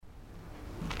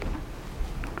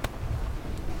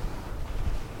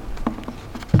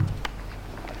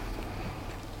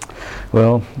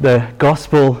Well, the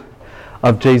gospel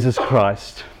of Jesus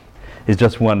Christ is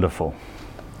just wonderful.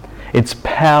 Its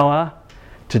power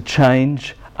to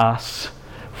change us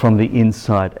from the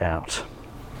inside out.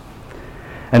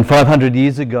 And 500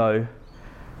 years ago,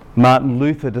 Martin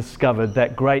Luther discovered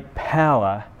that great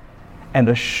power and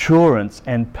assurance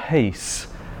and peace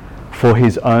for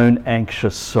his own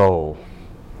anxious soul.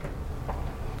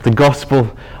 The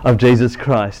gospel of Jesus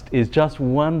Christ is just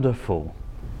wonderful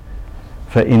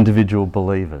for individual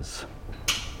believers.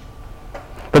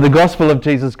 But the gospel of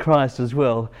Jesus Christ as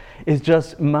well is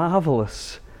just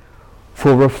marvellous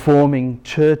for reforming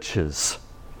churches.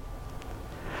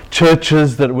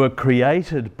 Churches that were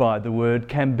created by the word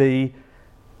can be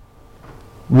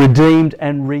redeemed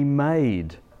and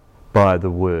remade by the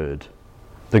word,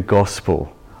 the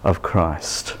gospel of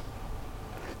Christ.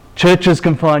 Churches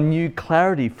can find new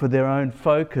clarity for their own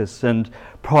focus and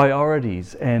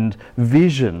priorities and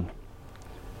vision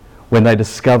when they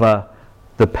discover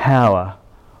the power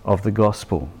of the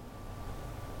gospel.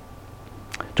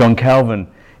 John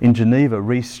Calvin in Geneva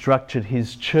restructured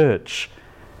his church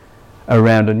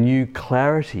around a new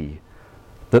clarity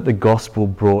that the gospel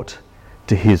brought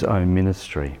to his own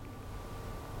ministry.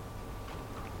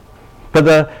 But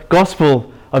the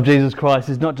gospel of Jesus Christ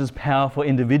is not just power for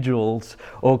individuals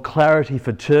or clarity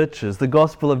for churches. The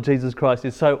gospel of Jesus Christ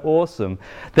is so awesome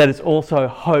that it's also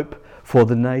hope for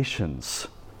the nations.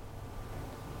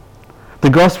 The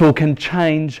gospel can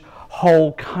change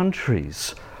whole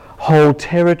countries, whole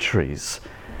territories,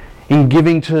 in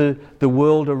giving to the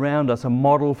world around us a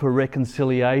model for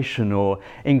reconciliation or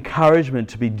encouragement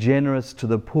to be generous to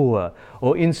the poor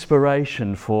or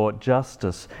inspiration for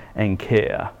justice and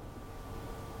care.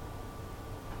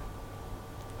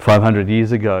 500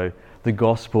 years ago, the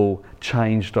gospel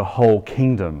changed a whole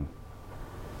kingdom,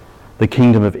 the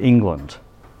Kingdom of England,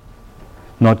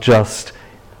 not just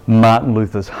Martin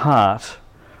Luther's heart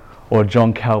or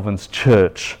John Calvin's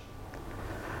church,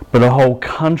 but a whole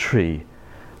country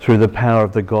through the power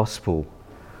of the gospel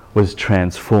was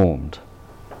transformed.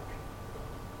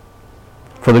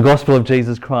 For the gospel of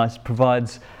Jesus Christ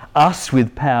provides us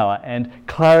with power and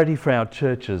clarity for our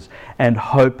churches and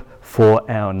hope for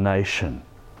our nation.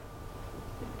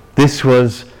 This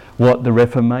was what the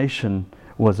Reformation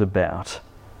was about,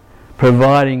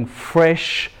 providing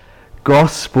fresh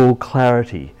gospel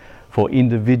clarity for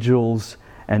individuals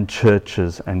and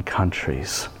churches and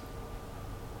countries.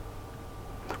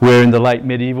 Where in the late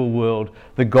medieval world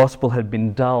the gospel had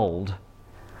been dulled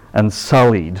and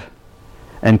sullied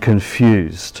and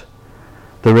confused,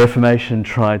 the Reformation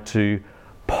tried to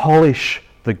polish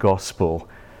the gospel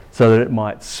so that it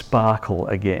might sparkle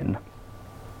again.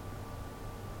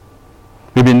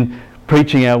 We've been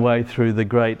preaching our way through the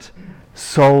great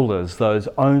solas, those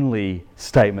only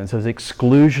statements, those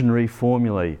exclusionary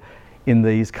formulae in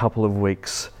these couple of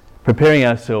weeks, preparing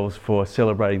ourselves for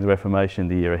celebrating the Reformation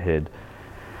the year ahead.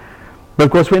 But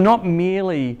of course, we're not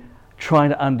merely trying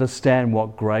to understand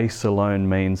what grace alone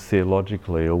means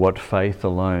theologically or what faith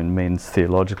alone means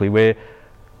theologically. We're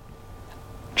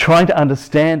trying to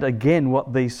understand again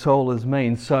what these solas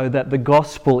mean so that the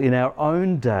gospel in our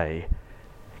own day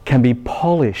can be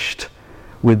polished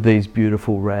with these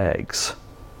beautiful rags.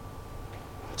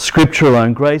 Scripture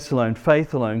alone, grace alone,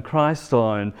 faith alone, Christ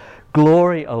alone,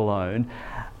 glory alone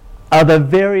are the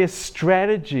various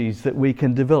strategies that we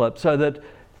can develop so that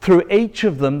through each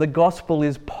of them the gospel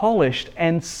is polished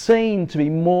and seen to be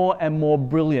more and more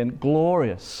brilliant,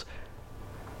 glorious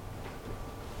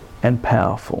and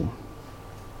powerful.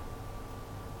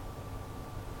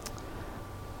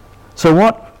 So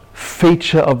what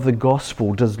feature of the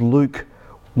gospel does Luke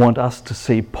want us to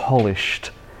see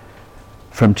polished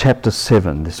from chapter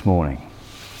 7 this morning?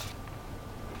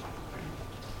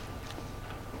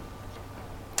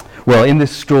 Well, in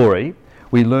this story,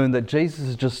 we learn that Jesus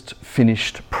has just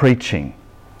finished preaching.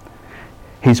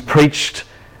 He's preached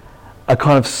a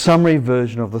kind of summary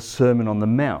version of the Sermon on the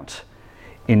Mount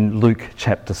in Luke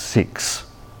chapter 6.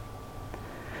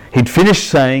 He'd finished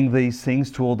saying these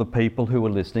things to all the people who were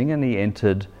listening, and he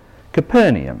entered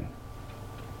Capernaum.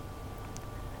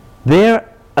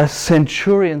 There, a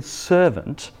centurion's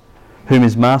servant, whom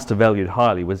his master valued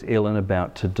highly, was ill and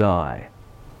about to die.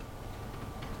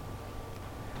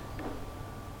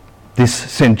 This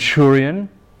centurion,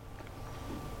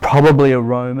 probably a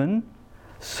Roman,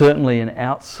 certainly an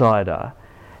outsider,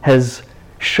 has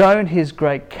shown his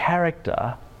great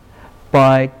character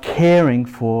by caring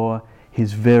for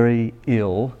his very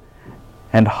ill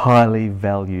and highly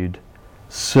valued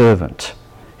servant.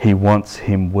 He wants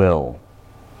him well.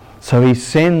 So he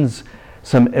sends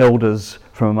some elders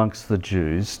from amongst the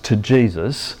Jews to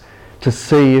Jesus to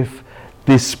see if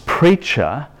this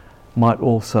preacher might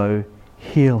also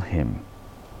heal him.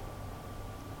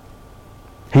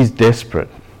 He's desperate.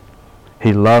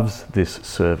 He loves this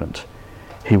servant.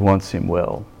 He wants him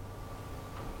well.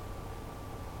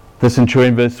 The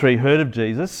centurion, verse 3, heard of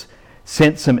Jesus,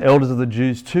 sent some elders of the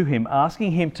Jews to him,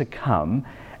 asking him to come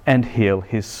and heal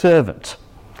his servant.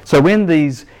 So when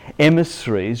these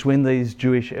emissaries, when these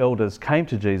Jewish elders came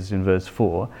to Jesus in verse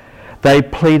 4, they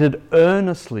pleaded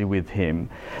earnestly with him,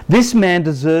 "This man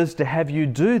deserves to have you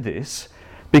do this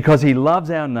because he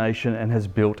loves our nation and has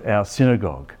built our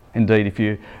synagogue." Indeed, if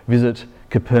you visit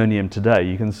Capernaum today,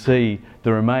 you can see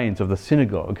the remains of the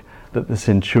synagogue that the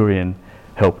centurion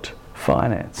helped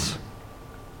finance.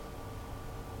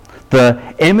 The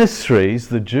emissaries,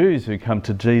 the Jews who come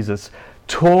to Jesus,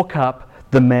 talk up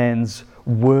the man's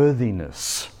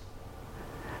worthiness.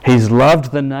 He's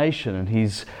loved the nation and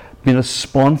he's been a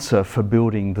sponsor for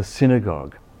building the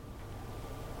synagogue.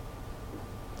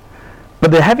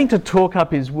 But they're having to talk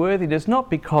up his worthiness not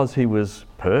because he was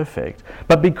perfect,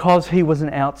 but because he was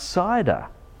an outsider.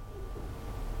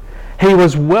 He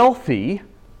was wealthy,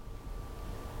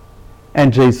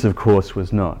 and Jesus, of course,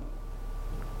 was not.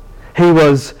 He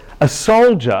was a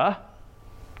soldier.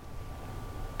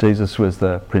 Jesus was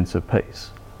the Prince of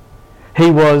Peace. He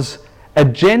was a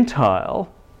Gentile.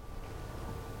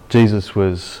 Jesus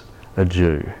was a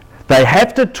Jew. They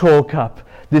have to talk up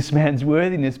this man's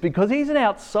worthiness because he's an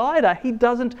outsider. He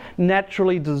doesn't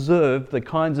naturally deserve the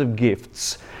kinds of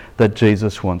gifts that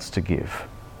Jesus wants to give.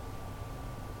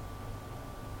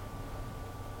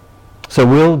 So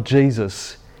will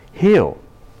Jesus heal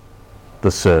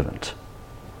the servant?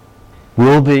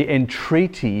 Will the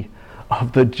entreaty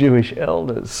of the Jewish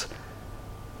elders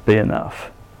be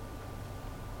enough?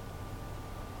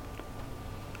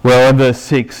 Well, in verse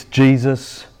 6,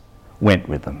 Jesus went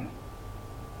with them.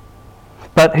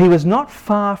 But he was not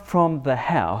far from the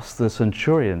house, the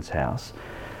centurion's house,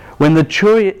 when the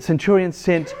centurion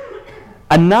sent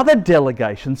another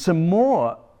delegation, some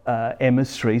more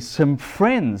emissaries, some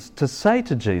friends, to say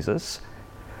to Jesus,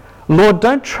 "Lord,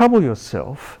 don't trouble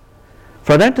yourself,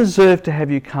 for I don't deserve to have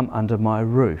you come under my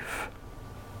roof."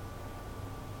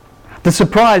 The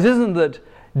surprise isn't that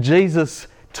Jesus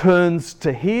turns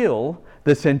to heal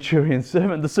the centurion's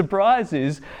servant. The surprise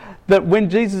is that when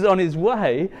Jesus is on his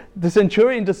way, the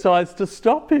centurion decides to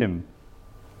stop him.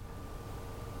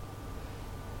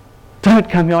 "Don't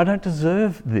come here, I don't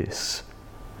deserve this.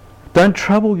 Don't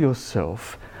trouble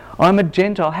yourself. I'm a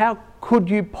Gentile. How could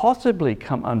you possibly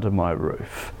come under my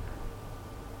roof?"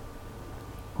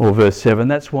 Or verse 7,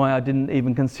 "That's why I didn't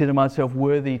even consider myself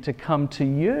worthy to come to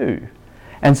you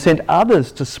and sent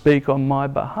others to speak on my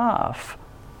behalf."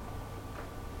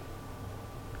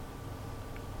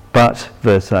 But,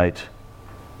 verse 8,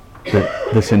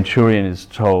 the centurion is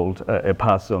told,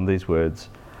 passes on these words,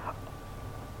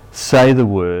 "Say the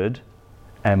word,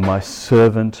 and my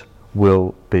servant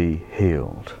will be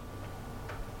healed."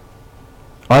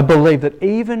 I believe that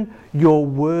even your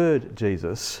word,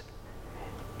 Jesus,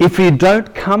 if you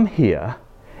don't come here,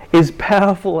 is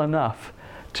powerful enough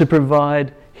to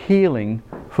provide healing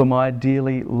for my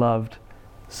dearly loved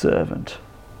servant.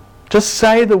 Just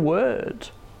say the word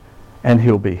and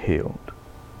he'll be healed.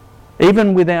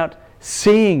 Even without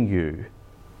seeing you,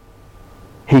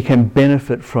 he can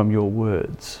benefit from your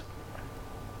words.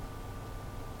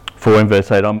 For in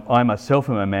verse 8, I myself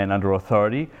am a man under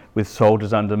authority with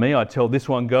soldiers under me. I tell this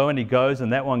one go and he goes,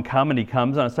 and that one come and he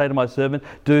comes, and I say to my servant,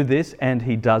 do this, and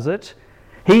he does it.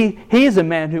 He is a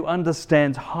man who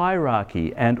understands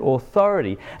hierarchy and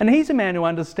authority, and he's a man who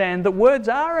understands that words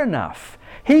are enough.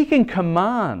 He can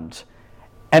command,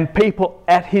 and people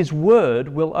at his word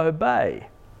will obey.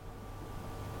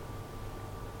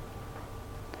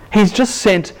 He's just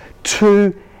sent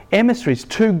two emissaries,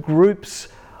 two groups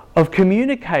of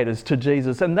communicators to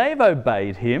Jesus, and they've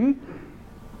obeyed him.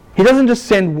 He doesn't just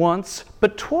send once,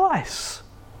 but twice.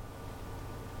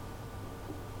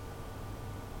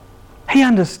 He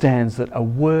understands that a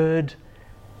word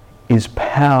is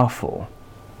powerful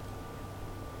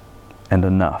and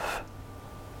enough.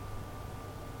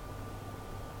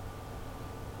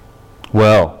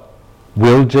 Well,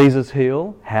 will Jesus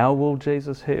heal? How will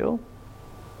Jesus heal?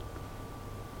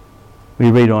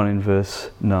 We read on in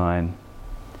verse 9.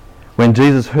 When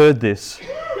Jesus heard this,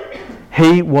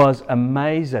 he was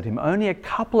amazed at him. Only a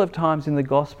couple of times in the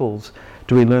Gospels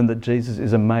do we learn that Jesus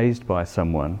is amazed by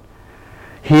someone.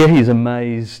 Here he's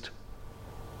amazed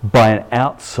by an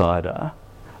outsider,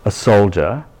 a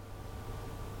soldier,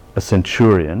 a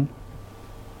centurion,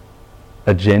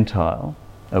 a Gentile,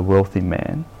 a wealthy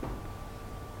man.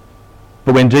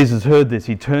 But when Jesus heard this,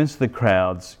 he turns to the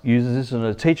crowds, uses this as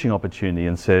a teaching opportunity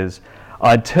and says,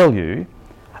 I tell you,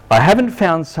 I haven't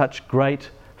found such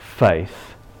great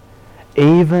faith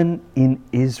even in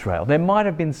Israel. There might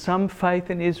have been some faith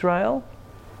in Israel,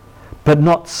 but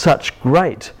not such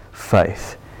great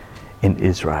faith in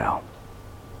Israel.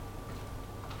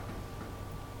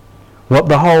 What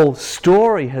the whole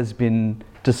story has been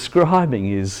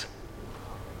describing is,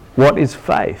 what is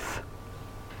faith?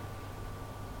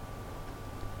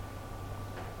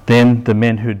 Then the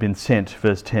men who had been sent,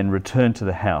 verse 10, returned to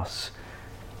the house,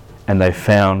 and they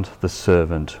found the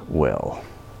servant well.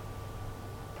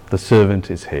 The servant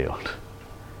is healed.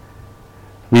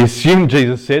 We assume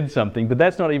Jesus said something, but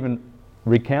that's not even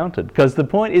recounted, because the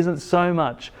point isn't so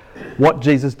much what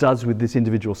Jesus does with this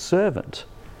individual servant,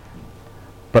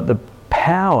 but the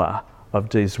power of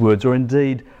these words, or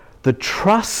indeed the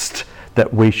trust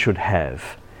that we should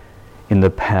have in the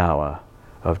power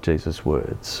of Jesus'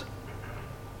 words.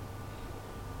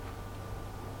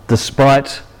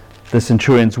 Despite the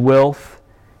centurion's wealth,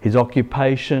 his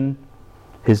occupation,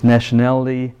 his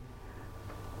nationality,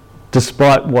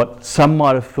 despite what some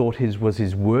might have thought was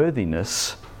his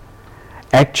worthiness,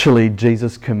 actually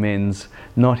Jesus commends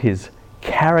not his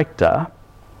character,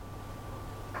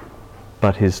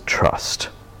 but his trust.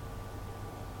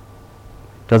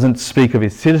 Doesn't speak of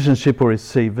his citizenship or his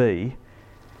CV.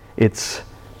 It's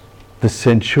the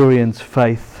centurion's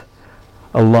faith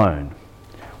alone,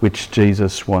 which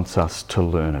Jesus wants us to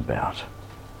learn about,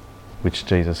 which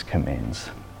Jesus commends.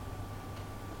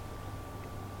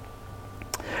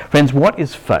 Friends, what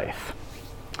is faith?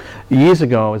 Years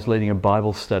ago, I was leading a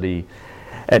Bible study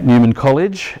at Newman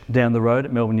College down the road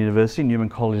at Melbourne University. Newman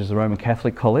College is a Roman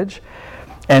Catholic college.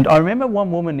 And I remember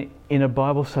one woman in a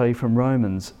Bible study from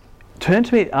Romans turned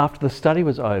to me after the study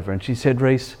was over and she said,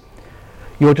 "Reese,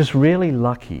 you're just really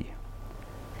lucky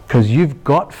because you've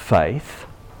got faith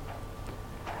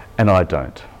and I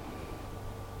don't."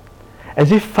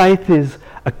 As if faith is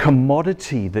a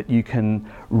commodity that you can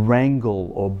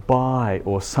wrangle or buy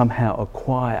or somehow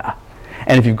acquire.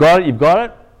 And if you've got it, you've got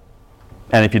it.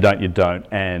 And if you don't, you don't.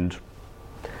 And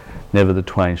never the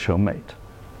twain shall meet.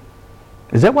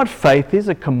 Is that what faith is?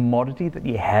 A commodity that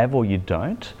you have or you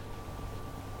don't?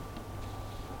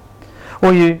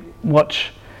 Or you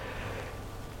watch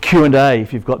Q&A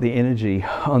if you've got the energy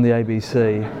on the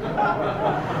ABC.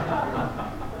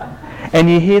 And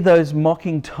you hear those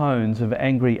mocking tones of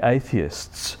angry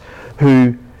atheists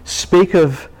who speak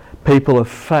of people of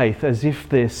faith as if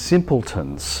they're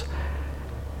simpletons.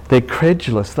 They're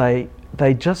credulous. They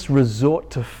just resort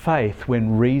to faith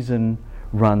when reason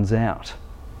runs out.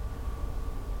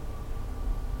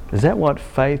 Is that what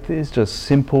faith is? Just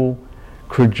simple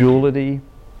credulity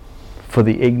for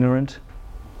the ignorant?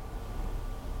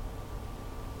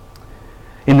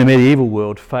 In the medieval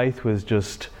world, faith was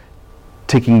just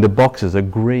ticking the boxes,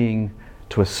 agreeing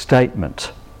to a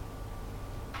statement.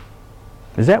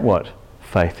 Is that what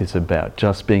faith is about?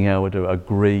 Just being able to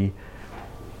agree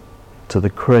to the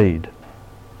creed?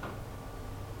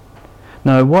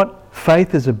 No, what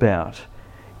faith is about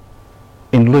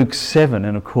in Luke 7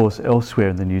 and of course elsewhere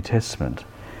in the New Testament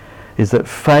is that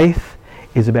faith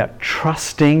is about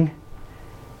trusting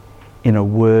in a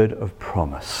word of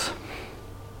promise.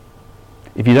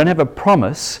 If you don't have a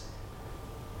promise,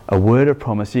 a word of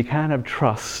promise, you can't have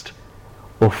trust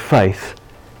or faith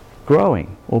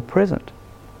growing or present.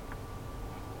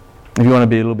 If you want to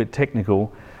be a little bit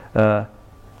technical,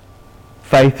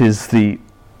 faith is the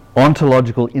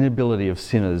ontological inability of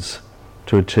sinners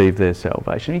to achieve their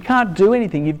salvation. You can't do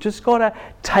anything. You've just got to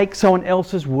take someone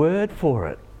else's word for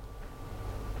it.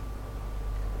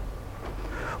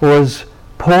 Or as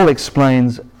Paul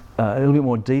explains a little bit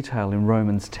more detail in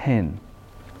Romans 10,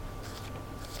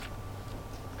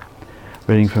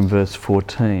 reading from verse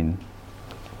 14.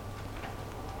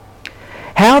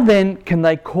 How then can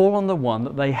they call on the one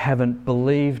that they haven't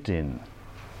believed in?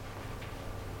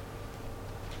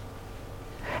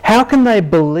 How can they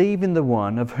believe in the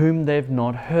one of whom they've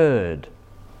not heard?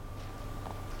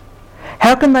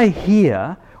 How can they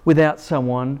hear without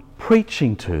someone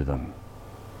preaching to them?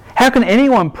 How can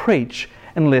anyone preach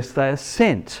unless they are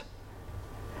sent?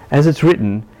 As it's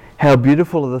written, how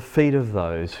beautiful are the feet of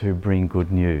those who bring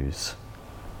good news.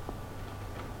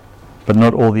 But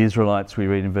not all the Israelites, we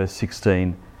read in verse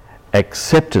 16,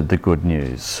 accepted the good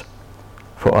news.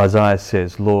 For Isaiah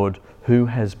says, Lord, who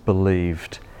has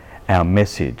believed our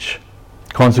message?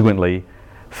 Consequently,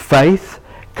 faith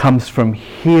comes from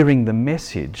hearing the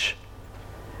message,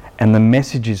 and the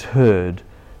message is heard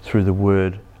through the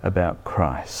word about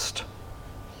Christ.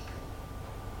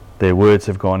 Their words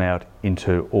have gone out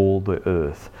into all the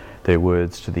earth, their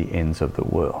words to the ends of the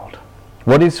world.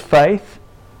 What is faith?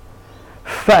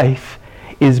 Faith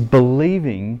is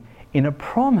believing in a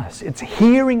promise. It's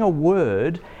hearing a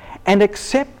word and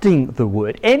accepting the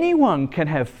word. Anyone can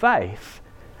have faith.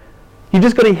 You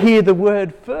just got to hear the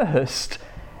word first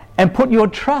and put your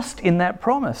trust in that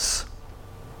promise.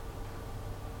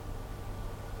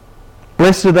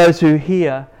 Blessed are those who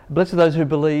hear, blessed are those who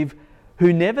believe,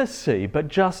 who never see, but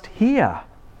just hear.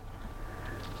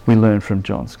 We learn from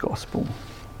John's Gospel.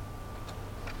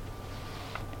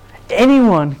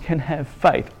 Anyone can have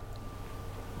faith.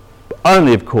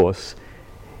 Only, of course,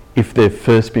 if they've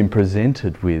first been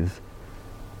presented with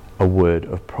a word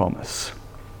of promise.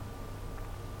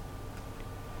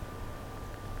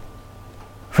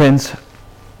 Friends,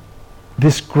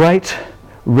 this great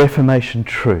Reformation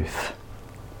truth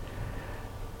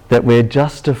that we're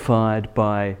justified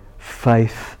by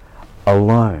faith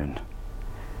alone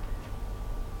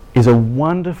is a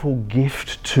wonderful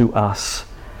gift to us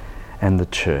and the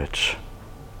church.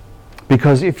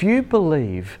 Because if you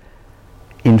believe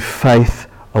in faith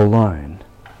alone,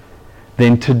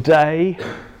 then today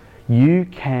you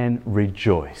can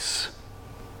rejoice.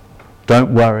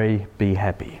 Don't worry, be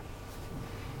happy.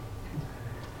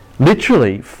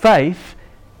 Literally, faith,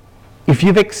 if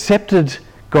you've accepted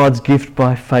God's gift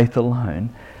by faith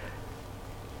alone,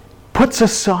 puts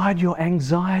aside your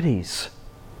anxieties,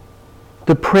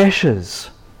 the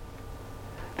pressures,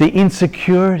 the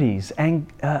insecurities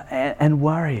and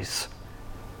worries.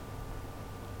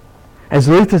 As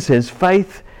Luther says,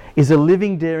 faith is a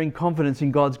living, daring confidence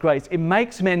in God's grace. It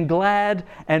makes men glad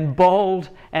and bold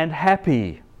and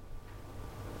happy.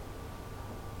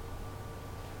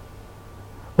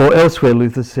 Or elsewhere,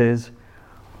 Luther says,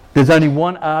 there's only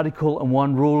one article and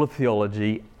one rule of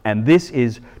theology, and this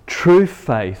is true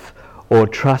faith or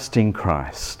trusting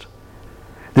Christ.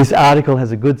 This article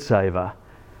has a good savour.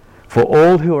 For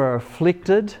all who are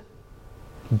afflicted,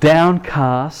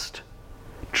 downcast,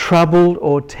 troubled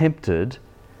or tempted,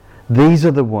 these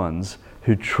are the ones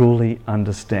who truly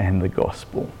understand the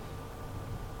gospel.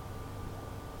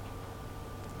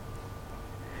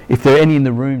 If there are any in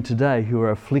the room today who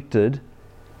are afflicted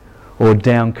or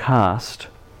downcast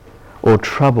or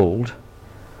troubled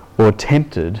or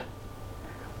tempted,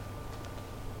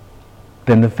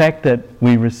 then the fact that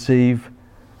we receive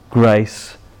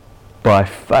grace by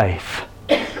faith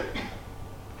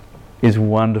is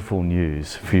wonderful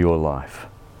news for your life.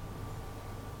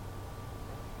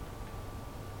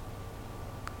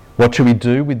 What should we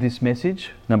do with this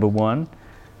message? Number one,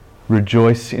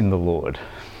 rejoice in the Lord.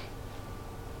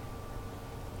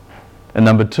 And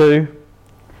number two,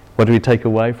 what do we take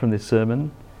away from this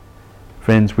sermon?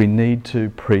 Friends, we need to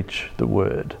preach the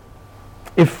word.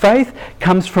 If faith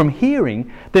comes from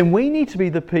hearing, then we need to be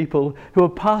the people who are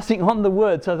passing on the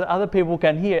word so that other people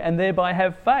can hear and thereby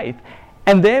have faith,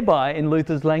 and thereby, in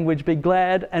Luther's language, be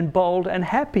glad and bold and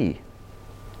happy.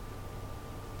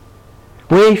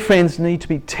 We, friends, need to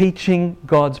be teaching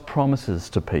God's promises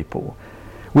to people.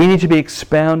 We need to be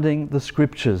expounding the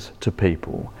scriptures to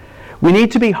people. We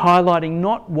need to be highlighting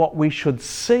not what we should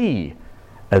see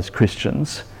as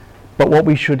Christians, but what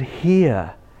we should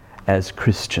hear as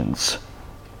Christians.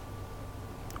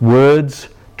 Words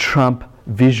trump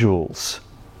visuals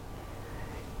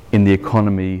in the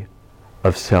economy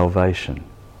of salvation.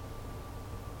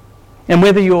 And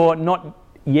whether you're not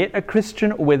yet a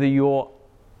Christian or whether you're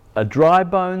a dry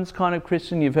bones kind of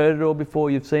Christian, you've heard it all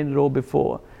before, you've seen it all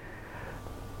before,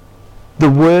 the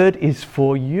word is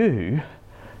for you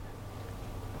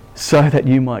so that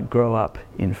you might grow up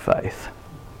in faith.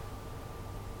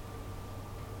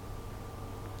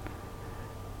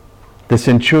 The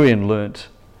centurion learnt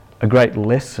a great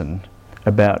lesson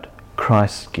about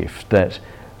Christ's gift, that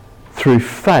through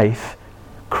faith,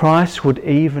 Christ would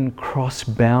even cross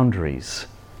boundaries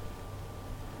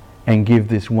and give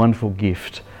this wonderful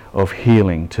gift of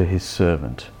healing to his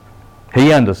servant.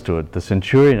 He understood, the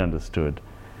centurion understood,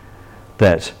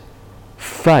 that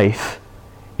faith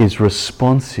is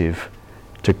responsive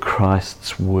to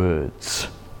Christ's words.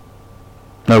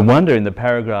 No wonder in the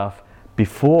paragraph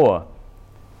before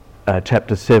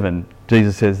chapter 7,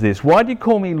 Jesus says this, "Why do you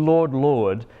call me Lord,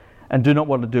 Lord, and do not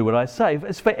want to do what I say?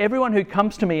 As for everyone who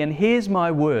comes to me and hears my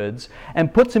words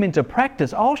and puts them into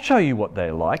practice, I'll show you what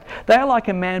they're like. They are like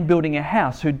a man building a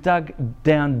house who dug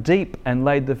down deep and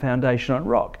laid the foundation on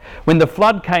rock. When the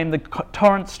flood came, the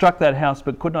torrent struck that house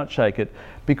but could not shake it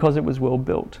because it was well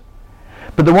built.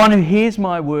 But the one who hears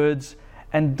my words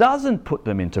and doesn't put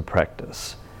them into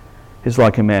practice is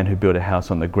like a man who built a house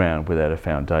on the ground without a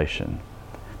foundation.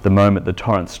 The moment the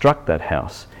torrent struck that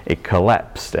house, it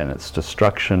collapsed and its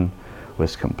destruction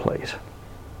was complete."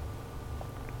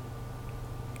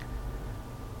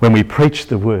 When we preach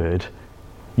the word,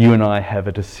 you and I have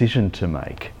a decision to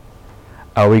make.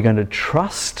 Are we going to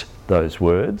trust those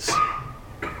words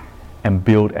and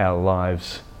build our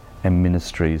lives and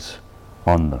ministries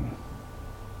on them?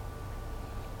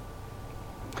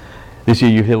 This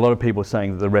year you hear a lot of people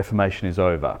saying that the Reformation is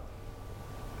over.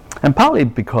 And partly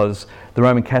because the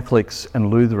Roman Catholics and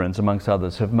Lutherans, amongst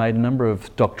others, have made a number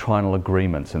of doctrinal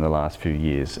agreements in the last few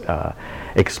years,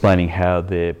 explaining how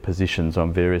their positions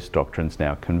on various doctrines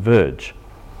now converge.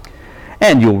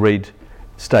 And you'll read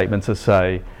statements that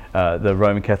say the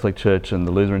Roman Catholic Church and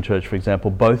the Lutheran Church, for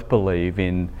example, both believe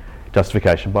in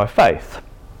justification by faith.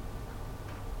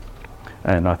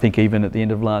 And I think even at the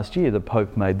end of last year, the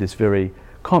Pope made this very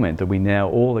comment that we now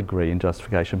all agree in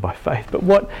justification by faith. But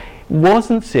what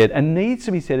wasn't said and needs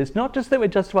to be said is not just that we're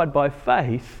justified by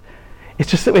faith,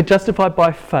 it's just that we're justified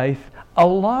by faith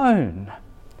alone.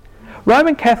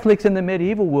 Roman Catholics in the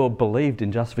medieval world believed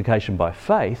in justification by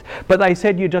faith, but they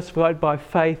said you're justified by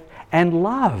faith and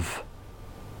love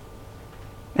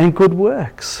and good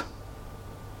works.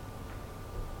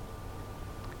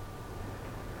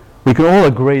 We can all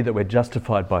agree that we're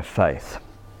justified by faith.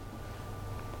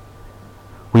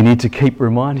 We need to keep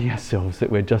reminding ourselves that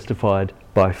we're justified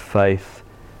by faith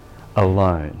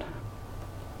alone.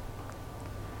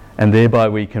 And thereby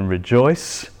we can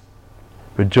rejoicing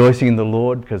in the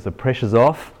Lord because the pressure's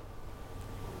off.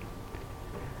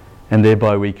 And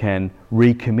thereby we can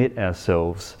recommit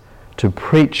ourselves to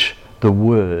preach the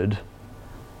word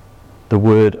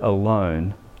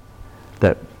alone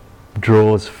that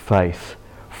draws faith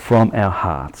from our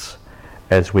hearts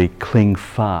as we cling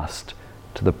fast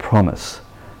to the promise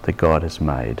that God has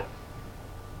made.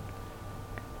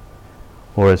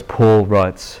 Or as Paul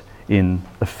writes in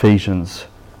Ephesians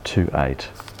 2:8,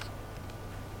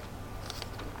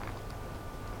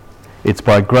 it's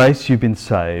by grace you've been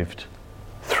saved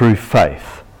through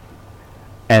faith,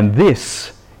 and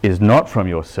this is not from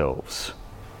yourselves,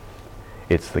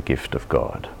 it's the gift of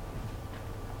God.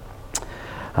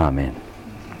 Amen.